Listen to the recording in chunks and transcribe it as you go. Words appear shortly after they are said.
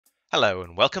Hello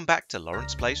and welcome back to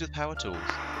Laurence Plays with Power Tools.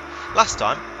 Last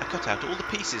time I cut out all the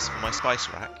pieces for my spice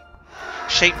rack,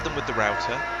 shaped them with the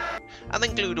router, and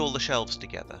then glued all the shelves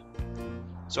together.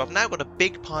 So I've now got a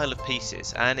big pile of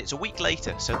pieces, and it's a week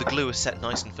later, so the glue is set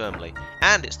nice and firmly,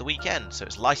 and it's the weekend, so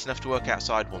it's light enough to work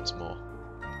outside once more.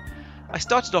 I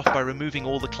started off by removing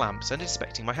all the clamps and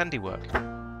inspecting my handiwork.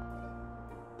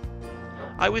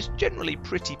 I was generally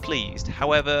pretty pleased,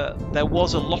 however there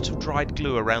was a lot of dried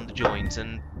glue around the joins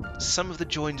and some of the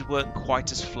joins weren't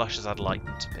quite as flush as I'd like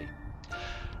them to be.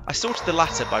 I sorted the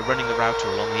latter by running the router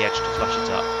along the edge to flush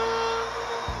it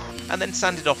up, and then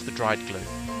sanded off the dried glue.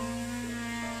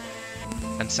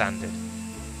 And sanded.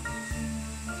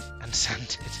 And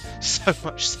sanded. So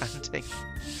much sanding.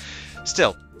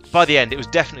 Still, by the end it was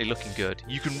definitely looking good.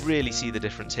 You can really see the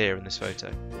difference here in this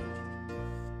photo.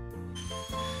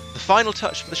 The final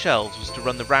touch for the shelves was to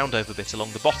run the roundover bit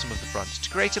along the bottom of the front to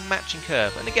create a matching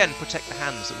curve and again protect the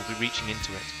hands that will be reaching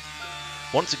into it.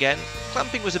 Once again,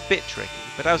 clamping was a bit tricky,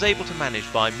 but I was able to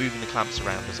manage by moving the clamps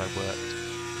around as I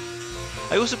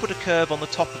worked. I also put a curve on the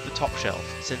top of the top shelf,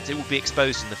 since it would be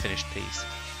exposed in the finished piece.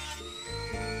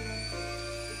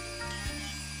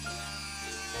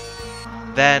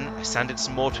 Then I sanded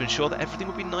some more to ensure that everything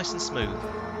would be nice and smooth.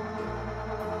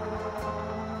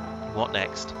 What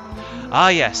next? Ah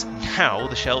yes, now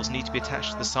the shelves need to be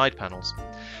attached to the side panels.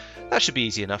 That should be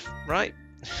easy enough, right?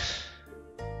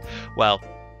 Well,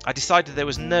 I decided there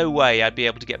was no way I'd be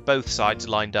able to get both sides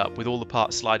lined up with all the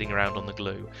parts sliding around on the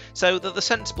glue, so that the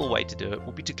sensible way to do it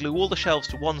would be to glue all the shelves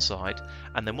to one side,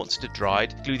 and then once it had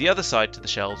dried, glue the other side to the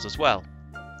shelves as well.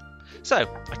 So,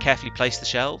 I carefully placed the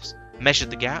shelves, measured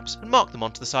the gaps, and marked them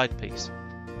onto the side piece.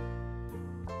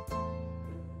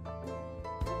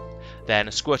 Then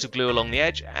a squirt of glue along the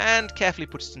edge and carefully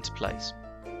put it into place.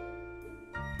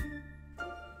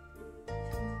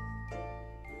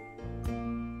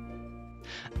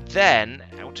 Then,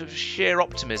 out of sheer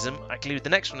optimism, I glued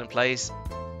the next one in place,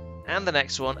 and the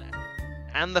next one,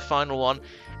 and the final one,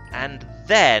 and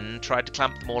then tried to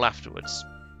clamp them all afterwards.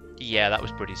 Yeah, that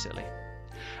was pretty silly.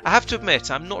 I have to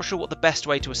admit, I'm not sure what the best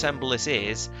way to assemble this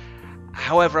is,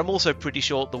 however I'm also pretty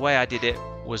sure the way I did it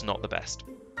was not the best.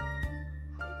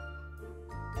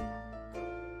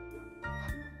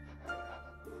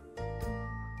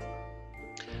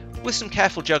 With some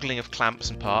careful juggling of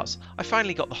clamps and parts, I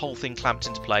finally got the whole thing clamped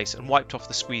into place and wiped off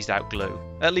the squeezed out glue,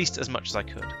 at least as much as I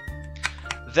could.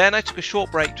 Then I took a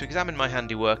short break to examine my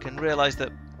handiwork and realised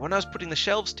that when I was putting the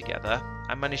shelves together,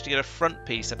 I managed to get a front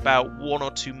piece about 1 or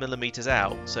 2 millimeters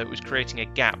out, so it was creating a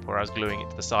gap where I was gluing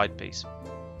it to the side piece.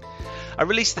 I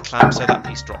released the clamp so that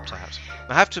piece dropped out.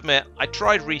 I have to admit, I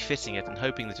tried refitting it and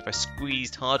hoping that if I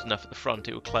squeezed hard enough at the front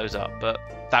it would close up, but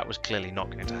that was clearly not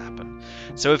going to happen.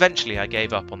 So eventually I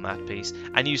gave up on that piece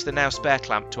and used the now spare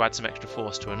clamp to add some extra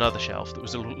force to another shelf that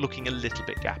was looking a little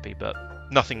bit gappy, but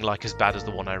nothing like as bad as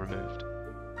the one I removed.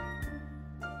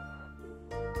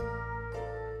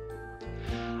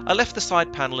 I left the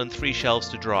side panel and 3 shelves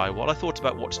to dry while I thought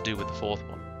about what to do with the 4th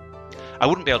one. I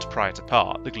wouldn't be able to pry it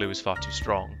apart, the glue is far too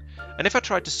strong, and if I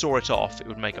tried to saw it off it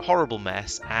would make a horrible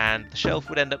mess and the shelf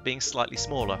would end up being slightly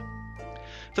smaller.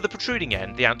 For the protruding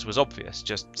end the answer was obvious,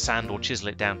 just sand or chisel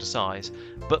it down to size,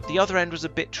 but the other end was a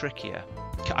bit trickier.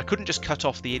 I couldn't just cut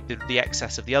off the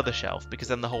excess of the other shelf because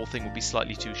then the whole thing would be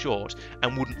slightly too short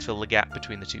and wouldn't fill the gap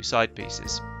between the 2 side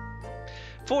pieces.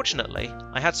 Fortunately,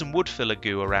 I had some wood filler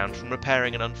goo around from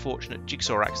repairing an unfortunate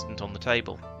jigsaw accident on the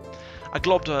table. I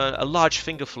globbed a large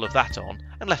fingerful of that on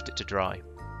and left it to dry.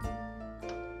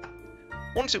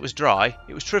 Once it was dry,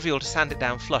 it was trivial to sand it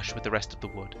down flush with the rest of the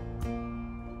wood.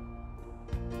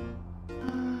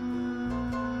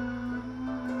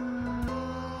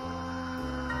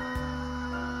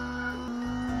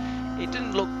 It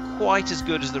didn't look quite as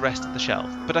good as the rest of the shelf,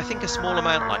 but I think a small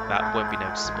amount like that won't be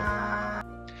noticeable.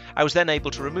 I was then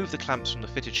able to remove the clamps from the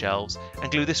fitted shelves and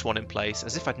glue this one in place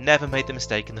as if I'd never made the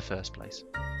mistake in the first place.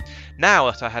 Now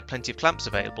that I had plenty of clamps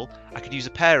available, I could use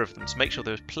a pair of them to make sure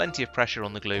there was plenty of pressure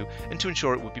on the glue and to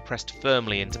ensure it would be pressed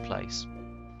firmly into place.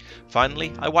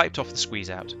 Finally, I wiped off the squeeze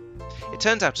out. It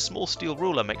turns out a small steel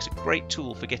ruler makes a great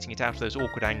tool for getting it out of those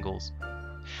awkward angles.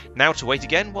 Now to wait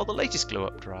again while the latest glue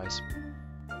up dries.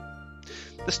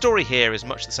 The story here is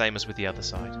much the same as with the other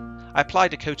side. I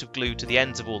applied a coat of glue to the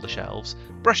ends of all the shelves,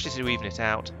 brushed it to even it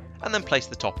out, and then placed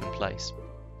the top in place.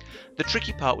 The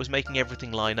tricky part was making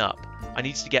everything line up. I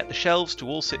needed to get the shelves to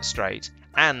all sit straight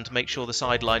and make sure the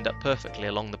side lined up perfectly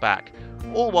along the back,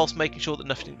 all whilst making sure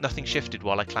that nothing shifted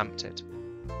while I clamped it.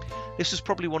 This was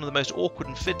probably one of the most awkward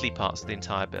and fiddly parts of the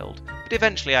entire build, but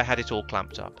eventually I had it all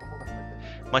clamped up.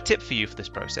 My tip for you for this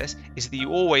process is that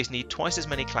you always need twice as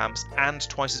many clamps and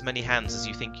twice as many hands as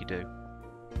you think you do.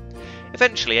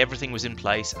 Eventually everything was in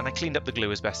place and I cleaned up the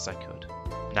glue as best as I could.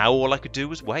 Now all I could do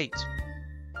was wait.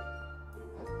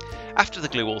 After the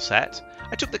glue all set,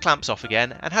 I took the clamps off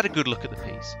again and had a good look at the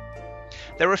piece.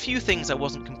 There were a few things I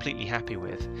wasn't completely happy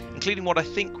with, including what I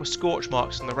think were scorch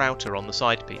marks on the router on the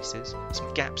side pieces,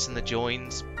 some gaps in the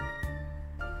joins,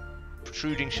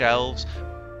 protruding shelves,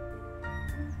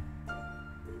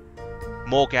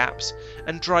 more gaps,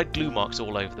 and dried glue marks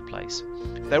all over the place.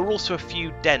 There were also a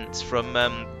few dents from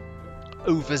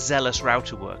overzealous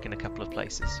router work in a couple of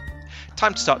places.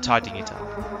 Time to start tidying it up.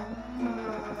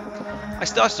 I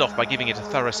started off by giving it a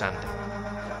thorough sanding.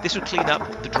 This would clean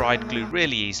up the dried glue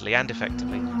really easily and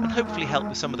effectively, and hopefully help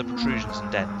with some of the protrusions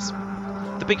and dents.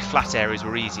 The big flat areas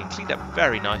were easy and cleaned up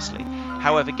very nicely,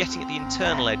 however getting at the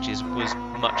internal edges was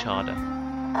much harder.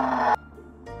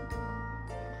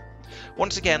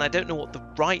 Once again, I don't know what the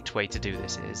right way to do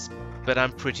this is, but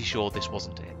I'm pretty sure this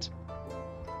wasn't it.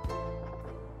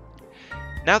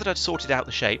 Now that I'd sorted out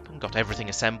the shape and got everything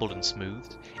assembled and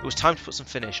smoothed, it was time to put some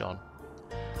finish on.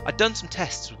 I'd done some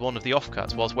tests with one of the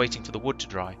offcuts whilst waiting for the wood to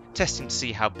dry, testing to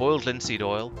see how boiled linseed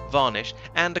oil, varnish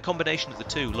and a combination of the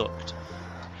two looked.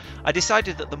 I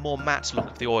decided that the more matte look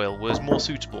of the oil was more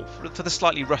suitable for the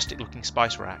slightly rustic looking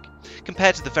spice rack,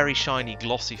 compared to the very shiny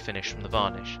glossy finish from the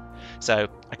varnish. So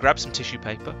I grabbed some tissue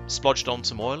paper, splodged on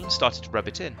some oil and started to rub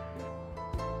it in.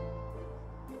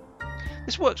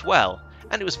 This worked well,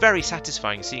 and it was very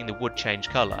satisfying seeing the wood change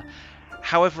colour.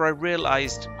 However, I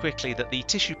realised quickly that the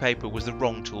tissue paper was the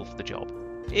wrong tool for the job.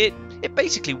 It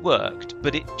basically worked,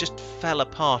 but it just fell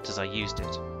apart as I used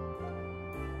it.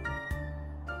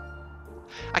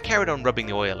 I carried on rubbing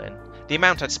the oil in. The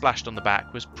amount I'd splashed on the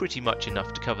back was pretty much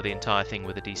enough to cover the entire thing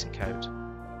with a decent coat.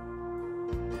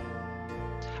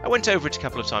 I went over it a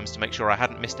couple of times to make sure I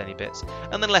hadn't missed any bits,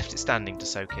 and then left it standing to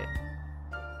soak in.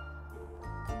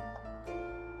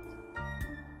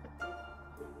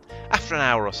 After an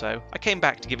hour or so, I came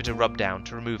back to give it a rub down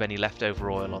to remove any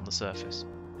leftover oil on the surface.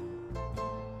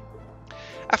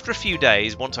 After a few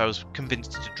days, once I was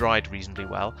convinced it had dried reasonably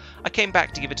well, I came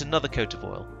back to give it another coat of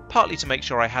oil, partly to make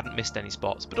sure I hadn't missed any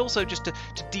spots, but also just to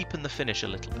deepen the finish a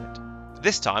little bit.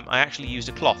 This time I actually used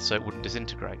a cloth so it wouldn't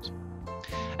disintegrate.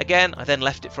 Again, I then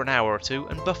left it for an hour or two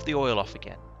and buffed the oil off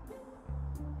again.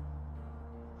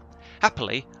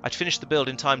 Happily, I'd finished the build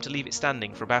in time to leave it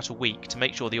standing for about a week to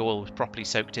make sure the oil was properly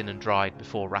soaked in and dried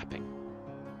before wrapping.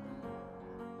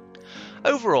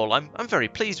 Overall, I'm very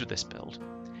pleased with this build.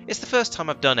 It's the first time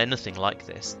I've done anything like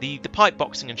this. The pipe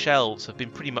boxing and shelves have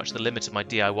been pretty much the limit of my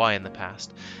DIY in the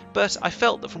past, but I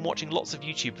felt that from watching lots of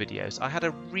YouTube videos I had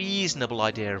a reasonable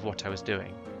idea of what I was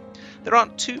doing. There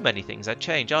aren't too many things I'd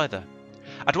change either.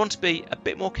 I'd want to be a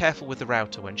bit more careful with the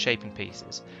router when shaping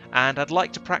pieces, and I'd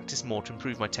like to practice more to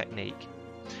improve my technique.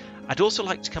 I'd also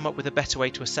like to come up with a better way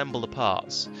to assemble the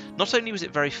parts. Not only was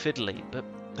it very fiddly, but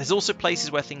there's also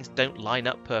places where things don't line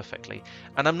up perfectly,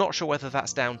 and I'm not sure whether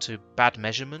that's down to bad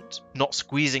measurement, not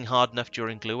squeezing hard enough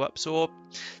during glue-ups, or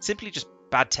simply just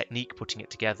bad technique putting it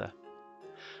together.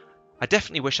 I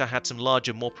definitely wish I had some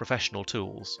larger, more professional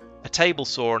tools. A table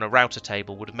saw and a router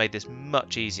table would have made this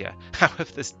much easier, however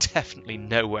there's definitely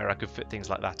nowhere I could fit things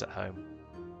like that at home.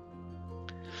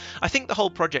 I think the whole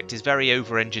project is very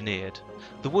over-engineered.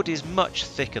 The wood is much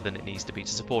thicker than it needs to be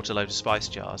to support a load of spice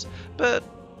jars, but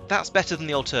that's better than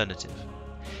the alternative.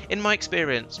 In my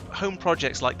experience, home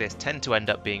projects like this tend to end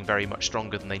up being very much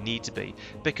stronger than they need to be,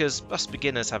 because us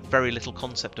beginners have very little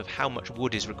concept of how much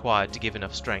wood is required to give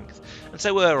enough strength, and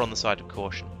so err on the side of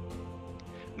caution.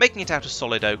 Making it out of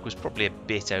solid oak was probably a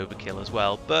bit overkill as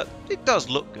well, but it does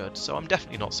look good, so I'm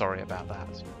definitely not sorry about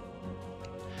that.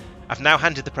 I've now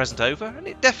handed the present over, and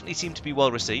it definitely seemed to be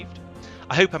well received.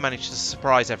 I hope I managed to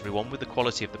surprise everyone with the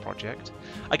quality of the project.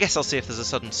 I guess I'll see if there's a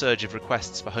sudden surge of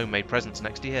requests for homemade presents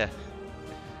next year.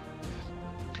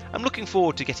 I'm looking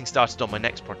forward to getting started on my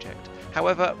next project.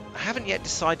 However, I haven't yet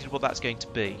decided what that's going to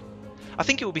be. I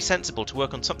think it would be sensible to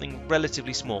work on something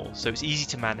relatively small, so it's easy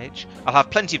to manage, I'll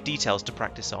have plenty of details to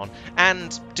practice on,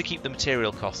 and to keep the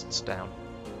material costs down.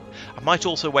 I might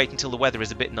also wait until the weather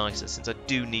is a bit nicer, since I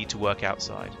do need to work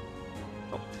outside.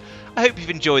 Well, I hope you've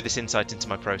enjoyed this insight into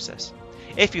my process.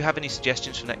 If you have any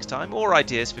suggestions for next time, or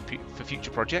ideas for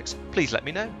future projects, please let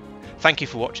me know. Thank you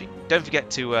for watching. Don't forget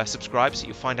to subscribe so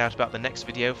you'll find out about the next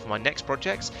video for my next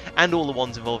projects, and all the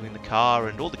ones involving the car,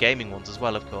 and all the gaming ones as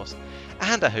well, of course.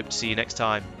 And I hope to see you next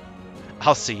time.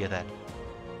 I'll see you then.